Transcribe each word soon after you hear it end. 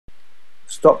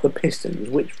Stop the pistons.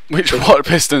 Which what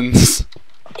pistons?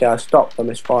 Okay, I stopped them.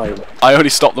 It's fine. I only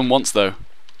stopped them once though.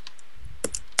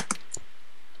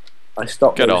 I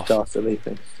stopped Get those off. dastardly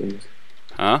pistons.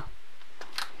 Huh?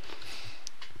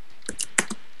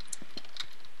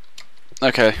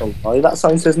 Okay. Oh, that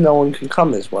sign says no one can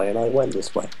come this way, and I went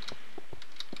this way.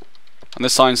 And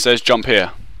this sign says jump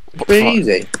here. It's pretty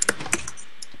easy.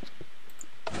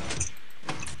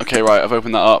 Okay, right, I've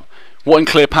opened that up. What in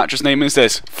Cleopatra's name is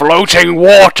this? Floating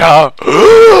water!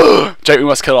 Jake, we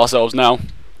must kill ourselves now.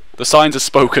 The signs are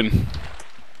spoken.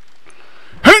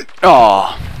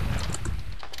 Ah.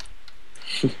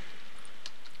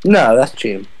 No, that's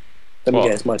cheating. Let me What?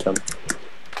 get it's my turn.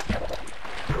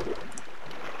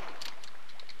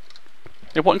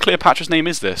 Yeah, what in Cleopatra's name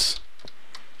is this?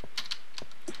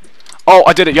 Oh,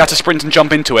 I did it. You had to sprint and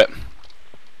jump into it.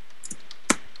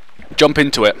 Jump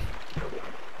into it.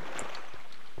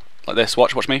 Like this.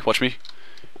 Watch me. Watch me.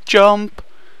 Jump.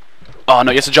 Oh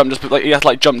no, you have to jump just like you have to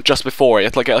like jump just before it. You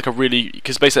have to like get like a really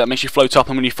because basically that makes you float up,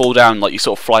 and when you fall down, like you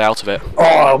sort of fly out of it.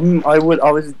 Oh, I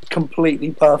was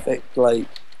completely perfect, like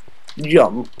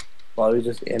jump, but I was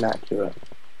just inaccurate.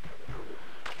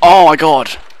 Oh my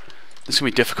god, this is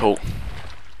gonna be difficult.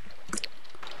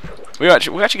 We're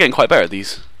actually getting quite better at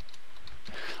these.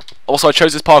 Also, I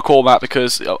chose this parkour map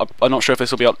because I'm not sure if this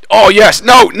will be up. Oh yes,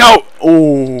 no.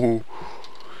 Oh.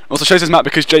 Also chose this map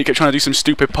because Jake kept trying to do some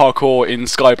stupid parkour in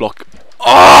Skyblock.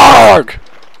 Arrgh!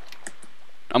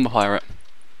 I'm a pirate.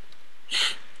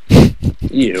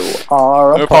 You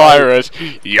are a pirate.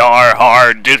 You're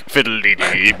hard fiddly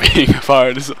being a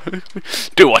pirate.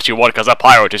 Do what you want because a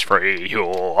pirate is free. You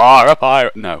are a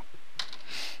pirate. No.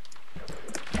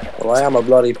 Well, I am a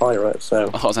bloody pirate, so.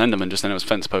 I thought it was an Enderman, just then it was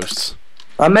fence posts.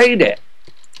 I made it!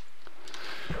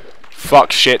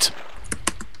 Fuck shit.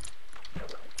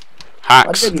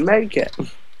 Hacks. I didn't make it.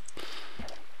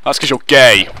 That's because you're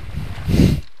gay.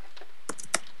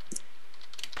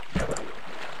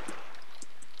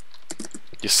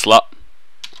 You slut.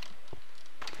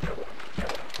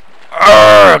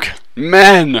 Urgh!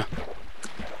 Men!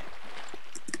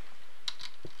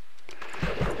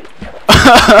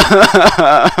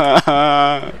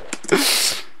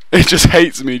 It just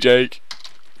hates me, Jake.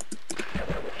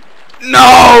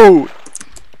 No!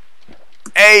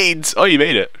 AIDS! Oh, you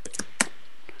made it.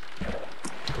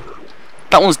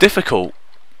 That one's difficult.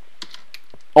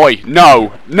 Oi,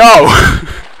 no! No!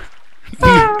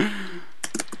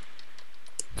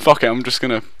 Fuck it, I'm just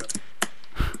gonna...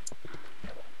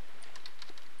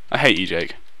 I hate you,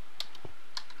 Jake.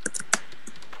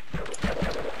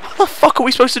 How the fuck are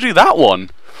we supposed to do that one?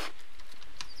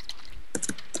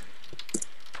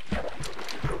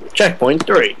 Checkpoint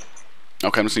 3.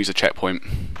 Okay, I'm just gonna use a checkpoint.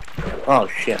 Oh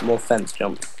shit, more fence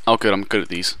jumps. Oh good, I'm good at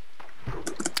these.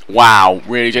 Wow,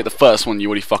 really, Jake? The first one you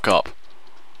already fuck up.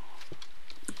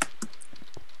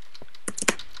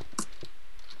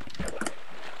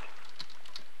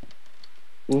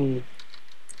 Mm.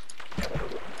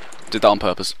 Did that on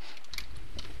purpose.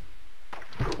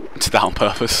 Did that on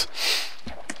purpose.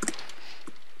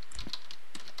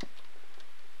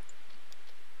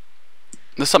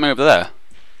 There's something over there.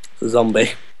 It's a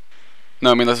zombie.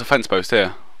 No, I mean there's a fence post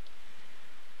here.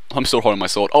 I'm still holding my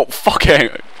sword. Oh, fucking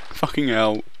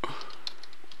hell.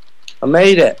 I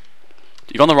made it.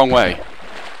 You've gone the wrong way.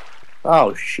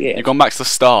 Oh shit. You've gone back to the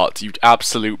start, you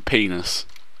absolute penis.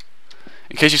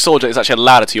 In case you saw, there's actually a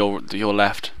ladder to your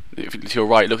left. To your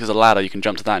right, look, there's a ladder. You can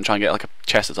jump to that and try and get like a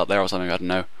chest that's up there or something. I don't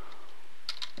know.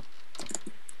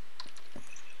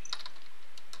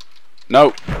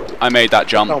 No, I made that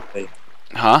jump. Zombie.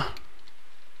 Huh?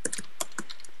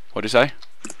 What'd you say?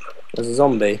 There's a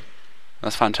zombie.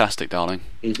 That's fantastic, darling.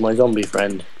 He's my zombie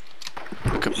friend.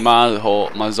 Look at my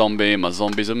zombie. My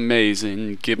zombie's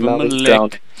amazing. Give him Now a he's lick.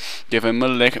 drowned. Give him a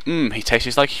lick. He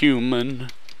tastes like human.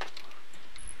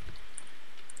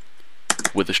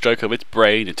 With the stroke of its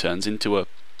brain, it turns into a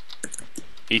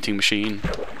eating machine.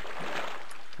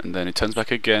 And then it turns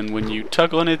back again when you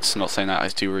tug on it. I'm not saying that,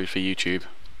 it's too rude for YouTube.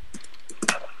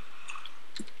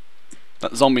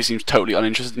 That zombie seems totally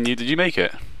uninterested in you. Did you make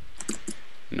it?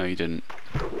 No, you didn't.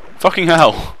 Fucking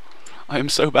hell! I am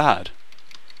so bad.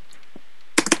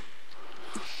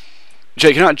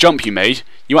 Jake, you know that jump you made?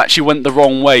 You actually went the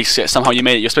wrong way, somehow you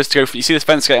made it. You're supposed to go for... You see this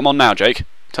fence gate I'm on now, Jake?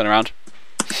 Turn around.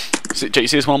 Jake, you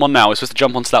see this one I'm on now? We're supposed to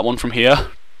jump onto that one from here.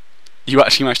 You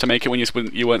actually managed to make it when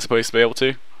you weren't supposed to be able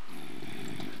to.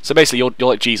 So basically, you're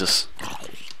like Jesus.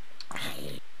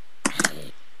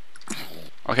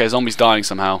 Okay, zombie's dying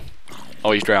somehow.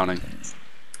 Oh, he's drowning.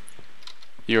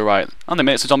 You're right. Aren't they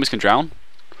made it so zombies can drown?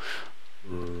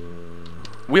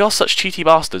 We are such cheaty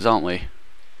bastards, aren't we?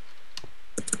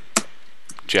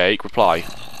 Jake, reply.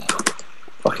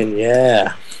 Fucking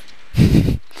yeah.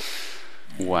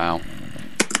 Wow.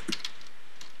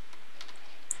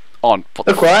 On.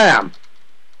 Look where I am.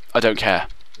 I don't care.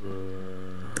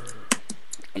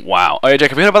 Wow. Oh yeah,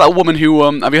 Jake, have you heard about that woman who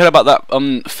have you heard about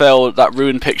that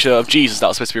ruined picture of Jesus that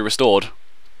was supposed to be restored?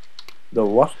 The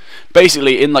what?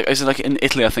 Basically, in in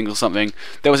Italy, I think, or something,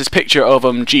 there was this picture of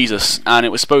Jesus, and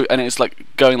it's like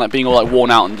going like being all like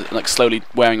worn out and like slowly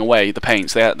wearing away the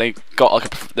paints. They got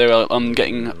like they were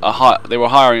they were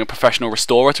hiring a professional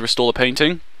restorer to restore the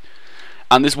painting,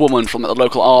 and this woman from the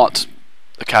local art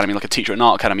academy, like a teacher at an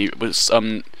art academy, was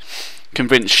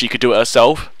convinced she could do it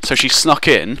herself. So she snuck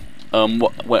in while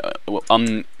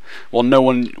no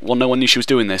one knew she was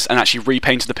doing this, and actually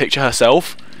repainted the picture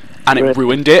herself, and it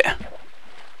ruined it.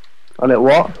 And it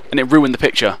what? And it ruined the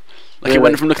picture. Like Really? It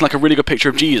went from looking like a really good picture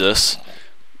of Jesus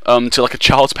to like a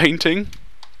child's painting.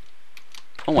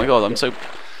 Oh my god, I'm so...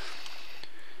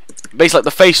 Basically, like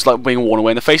the face like being worn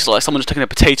away, and the face like someone just taken a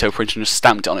potato print and just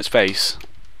stamped it on its face.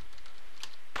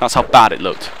 That's how bad it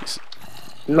looked.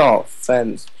 Not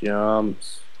fence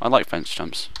jumps. I like fence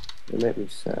jumps. They make me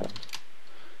sad.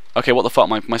 Okay, what the fuck?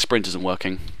 My sprint isn't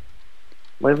working.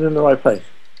 Am I in the right place?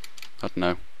 I don't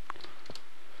know.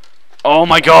 Oh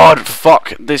my god,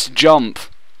 fuck this jump.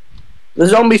 The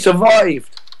zombie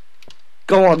survived!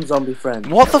 Go on, zombie friend.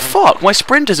 What the fuck? My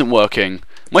sprint isn't working.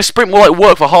 My sprint will like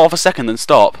work for half a second then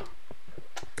stop.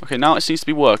 Okay, now it seems to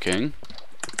be working.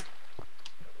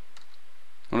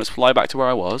 Well, let's fly back to where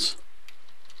I was.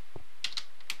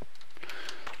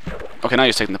 Okay, now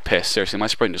you're taking the piss. Seriously, my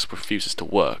sprint just refuses to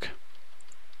work.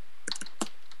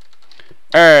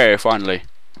 Hey, finally.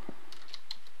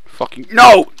 Fucking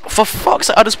no! For fuck's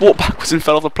sake, I just walked backwards and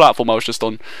fell off the platform I was just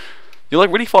on. You're like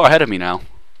really far ahead of me now.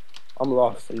 I'm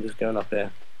lost. I'm just going up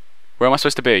here. Where am I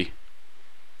supposed to be?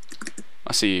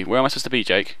 I see you. Where am I supposed to be,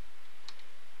 Jake?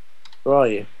 Where are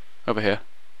you? Over here.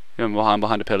 You're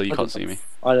behind a pillar. You can't see me.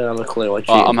 I don't have a clue. I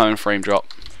cheated. I'm having a frame drop.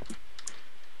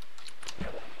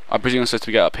 I presume I'm supposed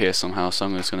to get up here somehow, so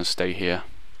I'm just going to stay here.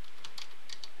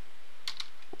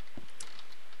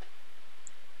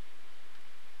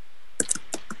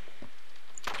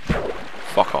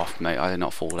 Fuck off, mate. I did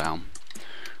not fall down.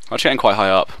 I'm getting quite high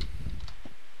up.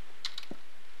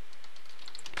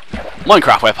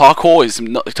 Minecraft, where parkour is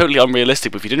totally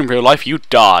unrealistic, but if you did in real life, you'd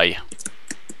die.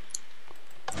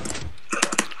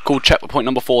 Cool, checkpoint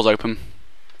number 4 is open.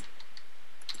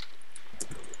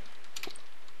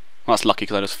 Well, that's lucky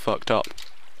because I just fucked up.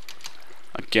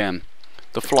 Again.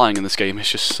 The flying in this game is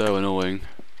just so annoying.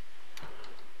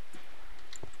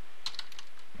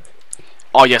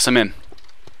 Oh yes, I'm in.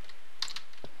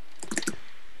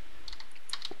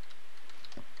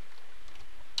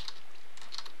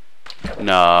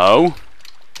 No.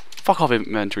 Fuck off,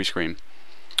 inventory screen.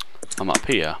 I'm up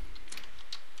here.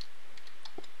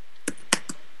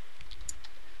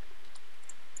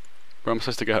 Where am I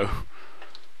supposed to go?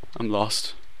 I'm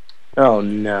lost. Oh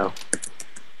no.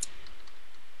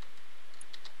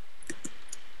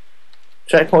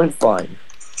 Checkpoint 5.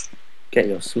 Get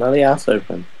your smelly ass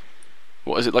open.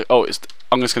 What is it like? Oh,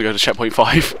 I'm just gonna go to checkpoint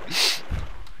 5.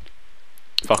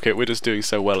 Fuck it, we're just doing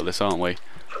so well at this, aren't we?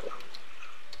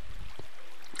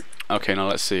 Okay, now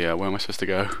let's see, where am I supposed to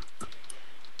go?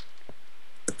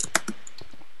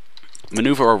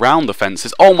 Maneuver around the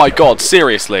fences. Oh my god,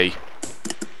 seriously!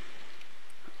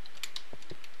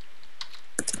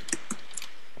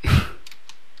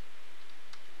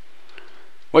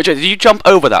 Wait, Jay, did you jump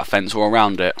over that fence or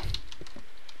around it?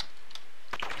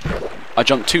 I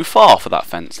jumped too far for that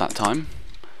fence that time.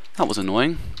 That was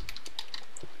annoying.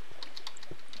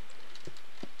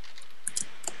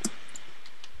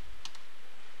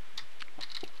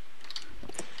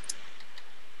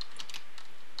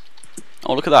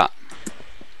 Oh, look at that.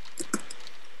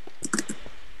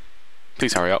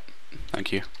 Please hurry up.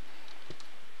 Thank you.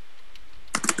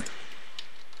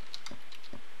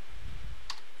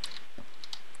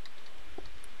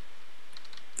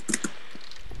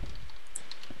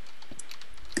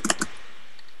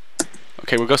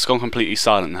 Okay, we've just gone completely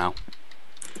silent now.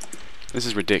 This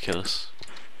is ridiculous.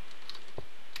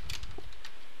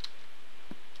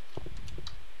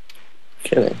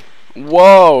 Kidding.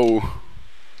 Whoa!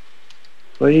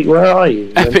 Where are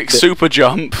you? Epic super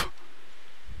jump!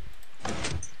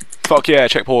 Fuck yeah,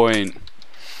 checkpoint!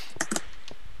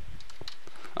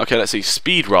 Okay, let's see.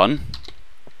 Speed run.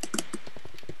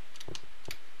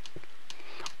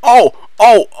 Oh!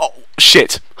 Oh! Oh!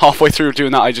 Shit! Halfway through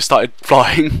doing that, I just started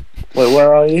flying. Wait,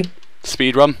 where are you?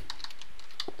 Speed run.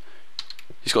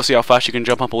 You just gotta see how fast you can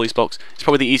jump up all these blocks. It's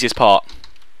probably the easiest part.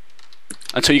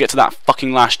 Until you get to that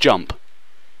fucking last jump.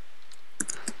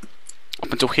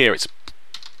 Up until here, it's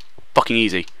fucking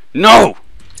easy. No!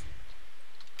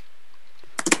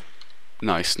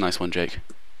 Nice one, Jake.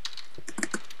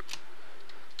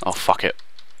 Oh, fuck it.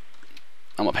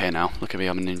 I'm up here now. Look at me,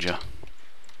 I'm a ninja.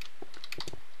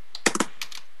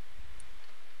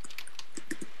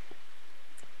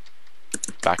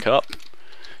 Back up.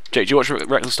 Jake, do you watch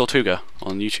Reckless Tortuga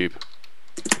on YouTube?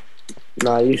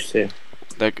 No, I used to.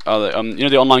 You know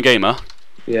the online gamer?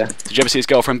 Yeah. Did you ever see his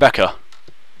girlfriend Becca?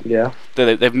 Yeah.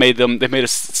 They've made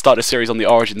start a series on the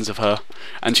origins of her,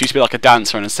 and she used to be like a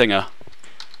dancer and a singer.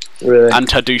 Really? And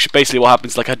her basically what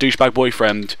happens, like her douchebag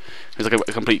boyfriend, who's like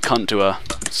a complete cunt to her.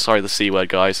 Sorry, the C word,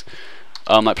 guys.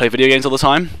 Like play video games all the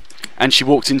time, and she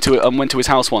walked into it, went to his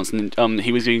house once, and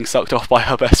he was being sucked off by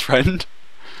her best friend.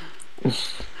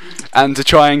 And to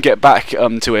try and get back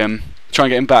to him, try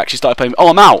and get him back, she started playing. Oh,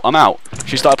 I'm out.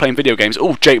 She started playing video games.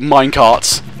 Oh, Jake,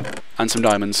 minecarts and some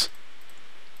diamonds.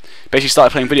 Basically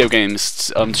started playing video games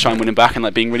to try and win him back, and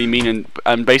like being really mean,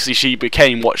 and basically she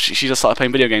became what she just started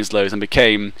playing video games loads and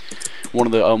became one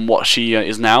of the what she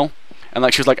is now. And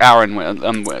like she was like Aaron,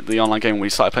 the online game, where he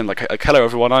started playing like hello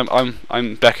everyone,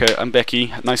 I'm Becca, I'm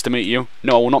Becky, nice to meet you.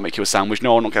 No, I will not make you a sandwich.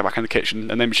 No, I will not get back in the kitchen.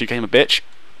 And then she became a bitch.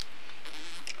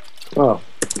 Oh.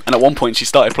 And at one point she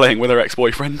started playing with her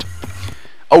ex-boyfriend.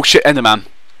 Oh shit, Enderman!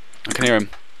 I can hear him.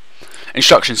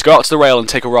 Instructions: go out to the rail and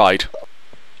take a ride.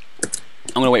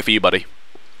 I'm gonna wait for you, buddy.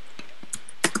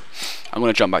 I'm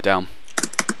gonna jump back down.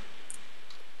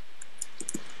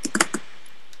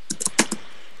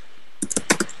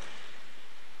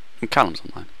 And Callum's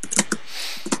online.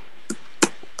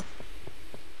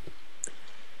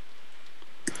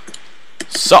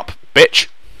 Sup, bitch!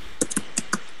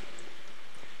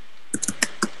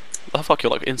 Oh fuck,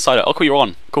 you're like inside it. Oh cool, you're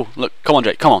on. Cool, look, come on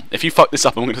Jake, come on. If you fuck this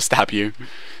up, I'm gonna stab you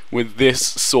with this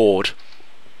sword.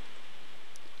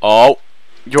 Oh,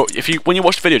 when you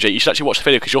watch the video, Jake, you should actually watch the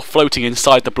video because you're floating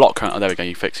inside the block. Oh, there we go.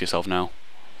 You fix yourself now.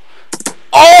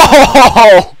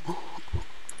 Oh!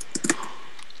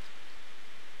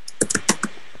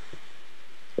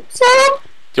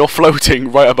 You're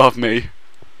floating right above me.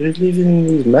 Who's leaving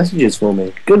these messages for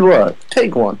me? Good work.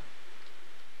 Take one.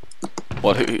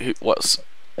 What? What's?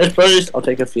 Yes, please. I'll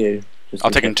take a few.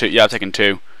 I've taken two. Yeah, I've taken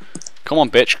two. Come on,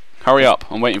 bitch. Hurry up.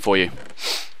 I'm waiting for you.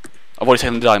 I've already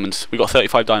taken the diamonds. We got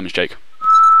 35 diamonds, Jake.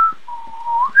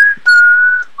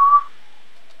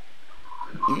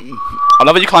 I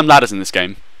love that you climb ladders in this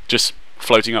game. Just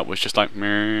floating upwards, just like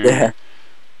meh. Yeah.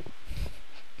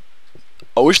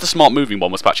 I wish the smart moving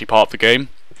one was actually part of the game,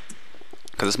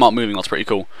 because the smart moving one's pretty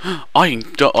cool. Okay,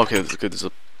 that's good.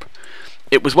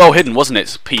 It was well hidden, wasn't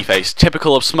it? P-face,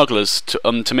 typical of smugglers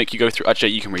to make you go through.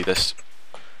 Actually, you can read this.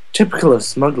 Typical of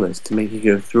smugglers to make you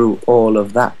go through all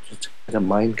of that just to get a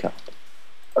minecart.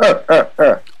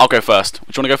 I'll go first. Do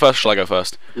you want to go first? Or shall I go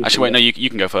first? Actually, wait, no, you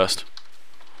can go first.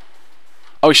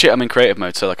 Oh shit, I'm in creative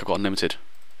mode, so like I've got unlimited.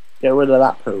 Get rid of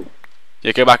that poo.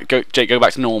 Yeah, Jake, go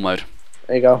back to normal mode.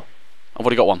 There you go. I've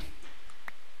already got one.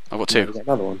 I've got two. Get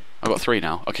another one. I've got three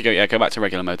now. Okay, go back to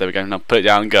regular mode. There we go. Now put it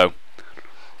down and go.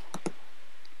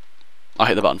 I'll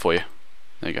hit the button for you.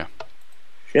 There you go.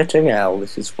 Shitting hell,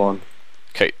 this is fun.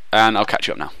 Okay, and I'll catch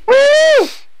you up now. Woo!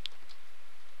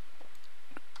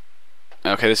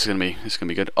 Okay, this is gonna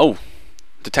be good. Oh,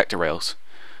 detector rails.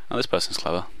 Oh, this person's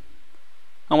clever.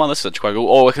 Oh well, this is quite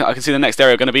cool. Oh, I can see the next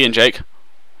area I'm gonna be in, Jake.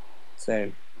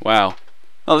 Same. Wow.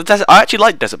 Oh, the desert. I actually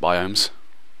like desert biomes.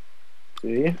 Do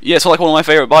you? Yeah, it's like one of my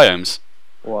favourite biomes.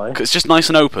 Why? Because it's just nice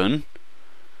and open.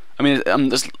 I mean,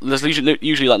 there's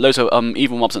usually like loads of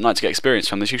evil mobs at night to get experience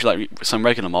from. There's usually like some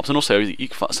regular mobs, and also you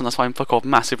can sometimes find fuck off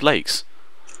massive lakes.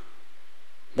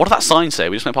 What did that sign say?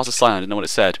 We just went past the sign. I didn't know what it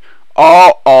said.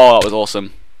 Oh, that was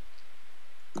awesome.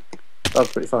 That was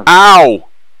pretty fun. Ow!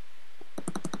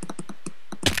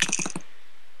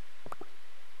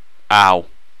 Ow.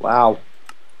 Wow.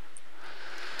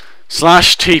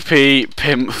 Slash TP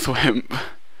pimp thwimp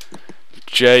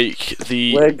Jake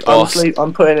the boss.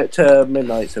 I'm putting it to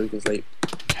midnight so we can sleep.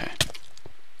 Okay.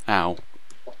 Ow.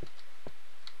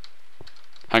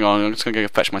 Hang on, I'm just gonna go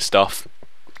fetch my stuff.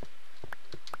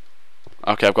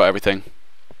 Okay, I've got everything.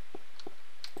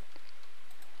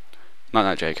 Night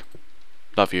night, Jake.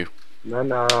 Love you. Night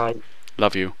night.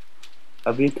 Love you.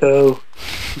 Love you too.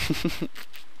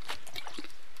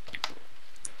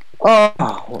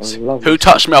 Who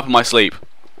touched me up in my sleep?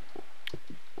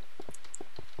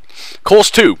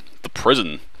 Course 2, the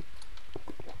prison.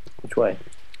 Which way?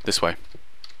 This way.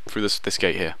 Through this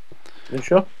gate here. You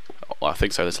sure? Oh, I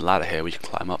think so. There's a ladder here we can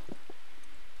climb up.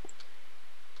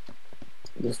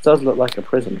 This does look like a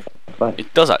prison.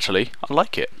 It does actually. I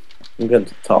like it. I'm going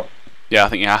to the top. Yeah, I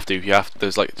think you have to.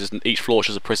 There's each floor is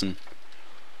just a prison.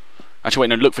 Actually, wait,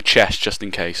 no, look for chests just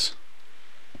in case.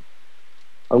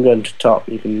 I'm going to top.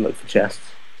 You can look for chests.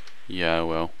 Yeah, I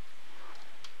will.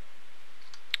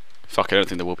 Fuck, I don't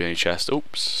think there will be any chests.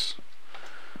 Oops.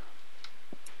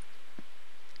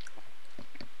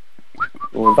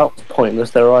 Well, that was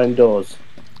pointless. There are indoors.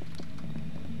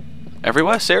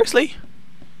 Everywhere? Seriously?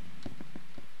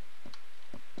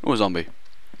 Oh, a zombie.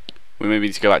 We maybe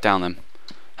need to go back down then.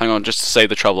 Hang on, just to save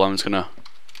the trouble, I'm just gonna...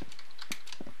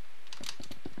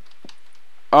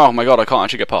 Oh my god, I can't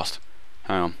actually get past.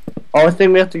 Hang on. Oh, I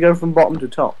think we have to go from bottom to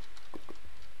top.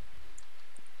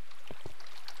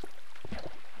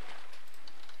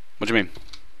 What do you mean?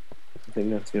 I think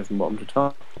we have to go from bottom to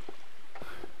top.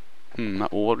 Well,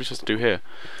 what are we supposed to do here?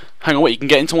 Hang on, wait, you can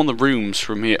get into one of the rooms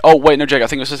from here. Oh, wait, no, Jake, I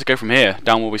think we're supposed to go from here,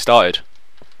 down where we started.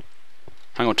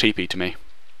 Hang on, TP to me.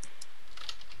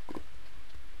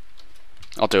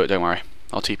 I'll do it, don't worry.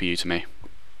 I'll TP you to me.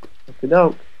 Okey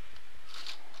doke.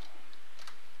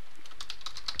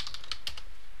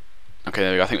 Okay,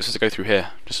 there we go. I think we're supposed to go through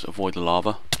here. Just avoid the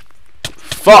lava.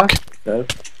 Fuck! So.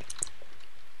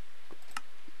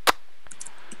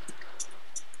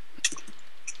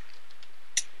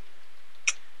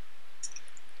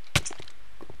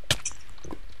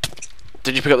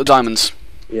 Did you pick up the diamonds?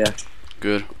 Yeah.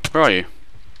 Good. Where are you?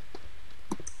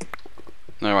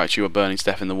 No, right, you were burning to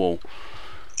death in the wall.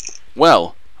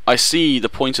 Well, I see the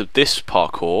point of this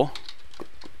parkour.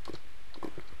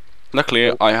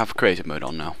 Luckily, I have creative mode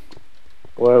on now.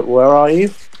 Where are you?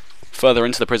 Further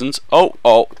into the prisons. Oh,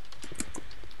 oh.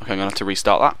 Okay, I'm gonna have to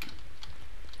restart that.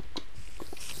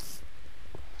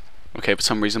 Okay, for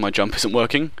some reason my jump isn't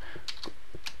working.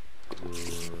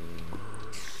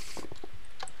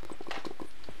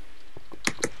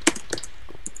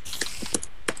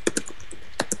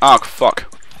 Ah,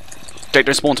 fuck. Jake,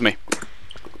 don't spawn to me.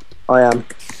 I am.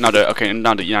 Now do it. Okay,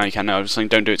 now you can. No, I was saying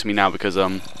don't do it to me now because,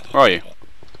 where are you?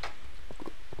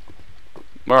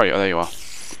 Where are you? Oh, there you are.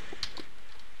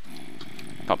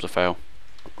 That was a fail.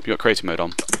 You got creative mode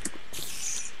on.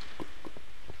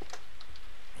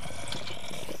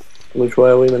 Which way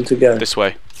are we meant to go? This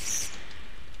way.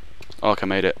 Oh, okay, I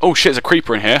made it. Oh shit, there's a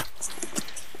creeper in here.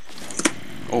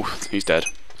 Oh, he's dead.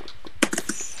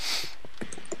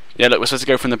 Yeah, look, we're supposed to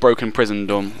go from the broken prison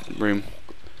dorm room.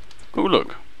 Oh,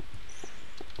 look.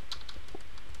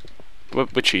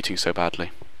 We're cheating so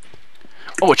badly.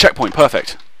 Oh, a checkpoint,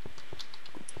 perfect.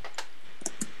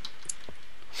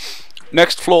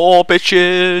 Next floor,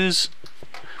 bitches.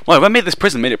 Well, I made this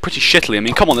prison, made it pretty shittily. I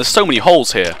mean, come on, there's so many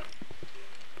holes here.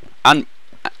 And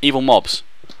evil mobs.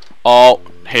 Oh,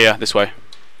 here, this way.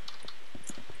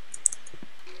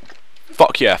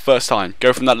 Fuck yeah, first time.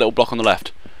 Go from that little block on the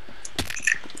left.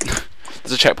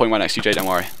 There's a checkpoint right next to you, Jay, don't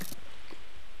worry.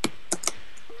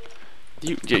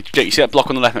 Jake, you see that block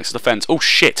on the left next to the fence? Oh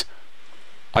shit!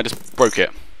 I just broke it.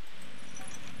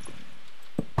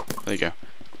 There you go.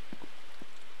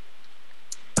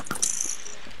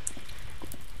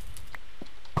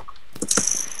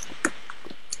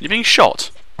 You're being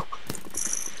shot?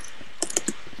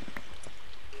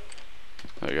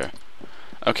 There you go.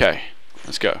 Okay,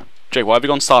 let's go. Jake, why have you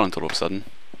gone silent all of a sudden?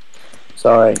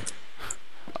 Sorry.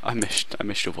 I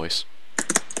missed your voice.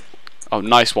 Oh,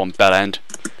 nice one, bell end.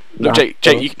 Look, Nah,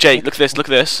 Jake, look at this, look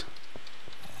at this.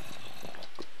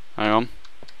 Hang on.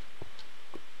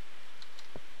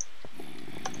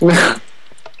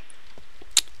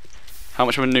 How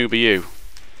much of a noob are you?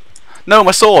 No,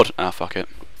 my sword! Ah, fuck it.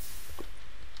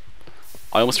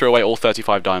 I almost threw away all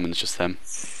 35 diamonds just then.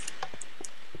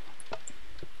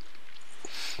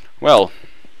 Well,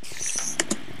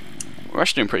 we're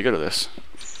actually doing pretty good at this.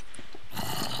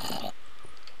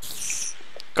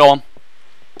 Go on.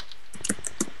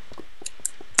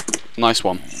 Nice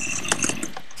one.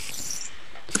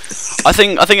 I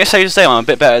think it's safe to say I'm a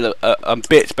bit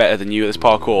better than you at this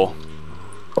parkour.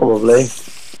 Probably.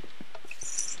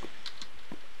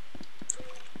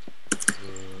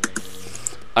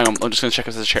 Hang on, I'm just gonna check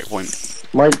if there's a checkpoint.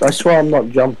 I swear I'm not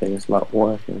jumping. It's not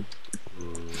working.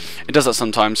 It does that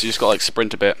sometimes. You just gotta like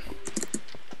sprint a bit.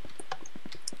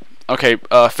 Okay,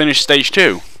 finish stage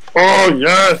 2. Oh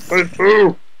yes, stage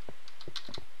 2.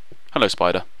 Hello,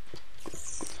 spider.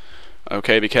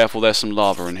 Okay, be careful. There's some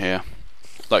lava in here.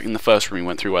 Like in the first room we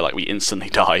went through, where like we instantly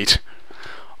died.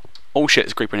 Oh shit,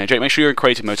 there's a creeper in here. Jake, make sure you're in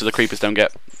creative mode so the creepers don't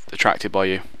get attracted by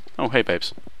you. Oh, hey,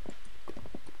 babes.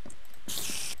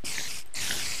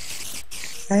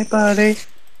 Hey, buddy.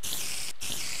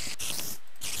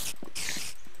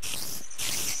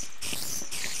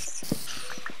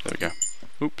 There we go.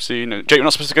 Oopsie. No. Jake, you're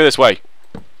not supposed to go this way.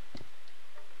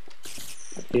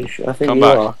 I think Come you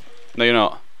back. are. No, you're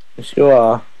not. Yes, you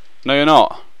are. No, you're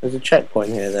not. There's a checkpoint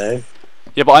here, though.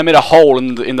 Yeah, but I made a hole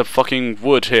in the fucking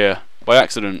wood here by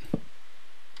accident.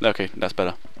 Okay, that's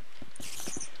better.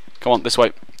 Come on, this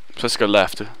way. Supposed to go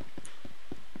left.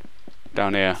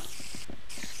 Down here.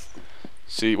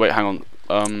 See, wait, hang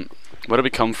on. Where did we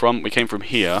come from? We came from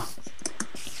here.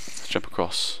 Let's jump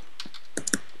across.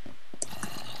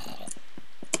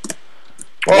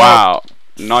 Oh. Wow,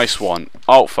 nice one.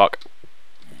 Oh fuck.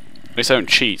 At least I don't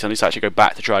cheat. At least I actually go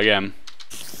back to try again.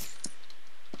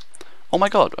 Oh my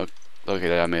god. Okay,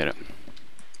 there, I made it.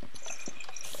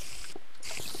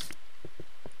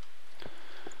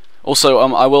 Also,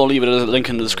 I will leave it as a link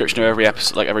in the description of every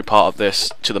episode, like every part of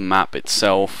this, to the map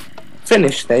itself.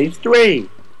 Finish stage 3.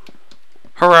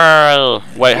 Hurrah!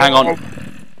 Wait, hang on.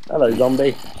 Hello,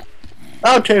 zombie.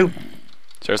 Oh, 2.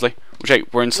 Seriously? Well,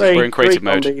 Jake, we're in creative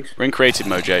mode. Zombies. We're in creative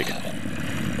mode, Jake.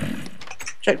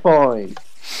 Checkpoint.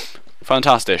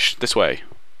 Fantastic. This way.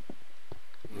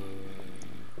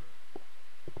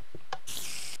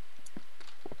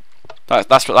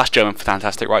 That's German for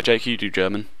fantastic, right, Jake? You do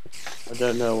German. I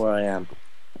don't know where I am.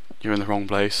 You're in the wrong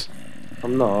place.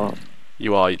 I'm not.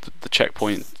 You are. The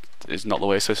checkpoint is not the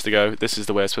way it's supposed to go. This is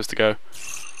the way it's supposed to go.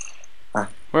 Ah.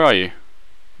 Where are you?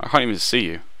 I can't even see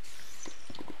you.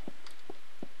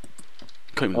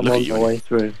 I can't even I'm look on at you. my way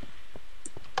through.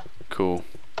 Cool.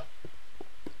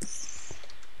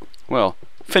 Well,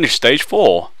 finish stage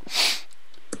 4.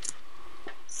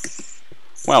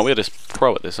 Wow, we're just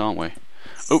pro at this, aren't we?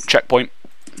 Oop, checkpoint.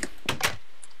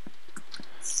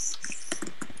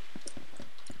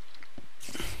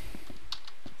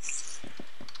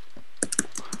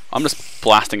 I'm just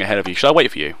blasting ahead of you. Should I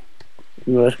wait for you?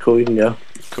 No, that's cool, you can go.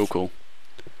 Cool, cool.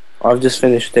 I've just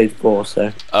finished stage 4,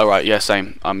 so. Alright, yeah,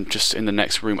 same. I'm just in the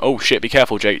next room. Oh shit, be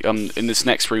careful, Jake. In this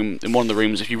next room, in one of the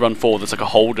rooms, if you run forward, there's like a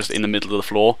hole just in the middle of the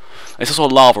floor. There's also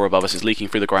lava above us, it's leaking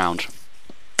through the ground.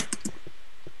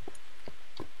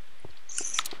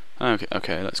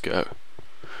 Okay, let's go.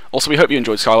 Also, we hope you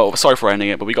enjoyed Skyward. Sorry for ending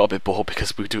it, but we got a bit bored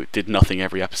because we did nothing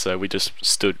every episode. We just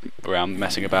stood around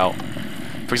messing about.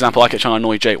 For example, I kept trying to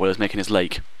annoy Jake while he was making his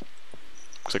lake.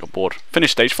 Because I got bored.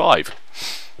 Finish stage 5.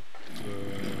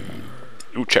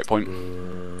 Ooh, checkpoint.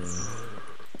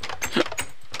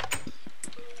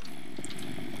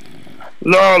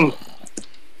 LOL!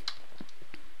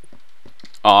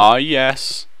 Ah,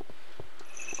 yes.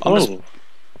 Oh,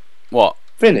 What?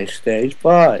 finish stage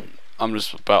 5. I'm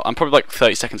probably like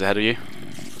 30 seconds ahead of you.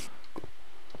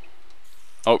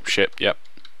 Oh, shit, yep.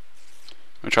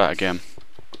 Let me try it again.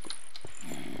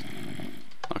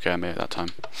 Okay, I made it that time.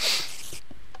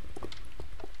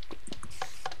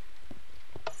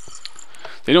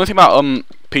 The only thing about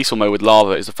peaceful mode with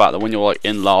lava is the fact that when you're like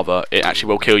in lava, it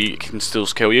actually will kill you. It can still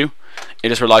kill you. It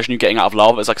just relies on you getting out of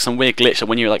lava. It's like some weird glitch that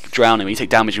when you're like drowning, when you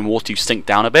take damage in water, you sink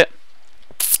down a bit.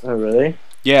 Oh, really?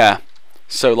 Yeah.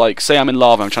 So like, say I'm in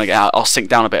lava, I'm trying to get out. I'll sink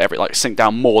down a bit, sink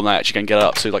down more than I actually can get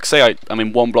up. So like, say I'm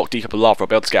in 1 block deep of lava, I'll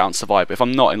be able to get out and survive. But if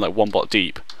I'm not in like 1 block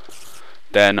deep,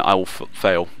 then I will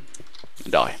fail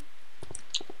and die.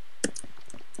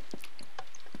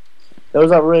 There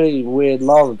was that really weird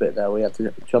lava bit there where you had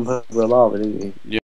to jump over a lava, didn't you? Yeah.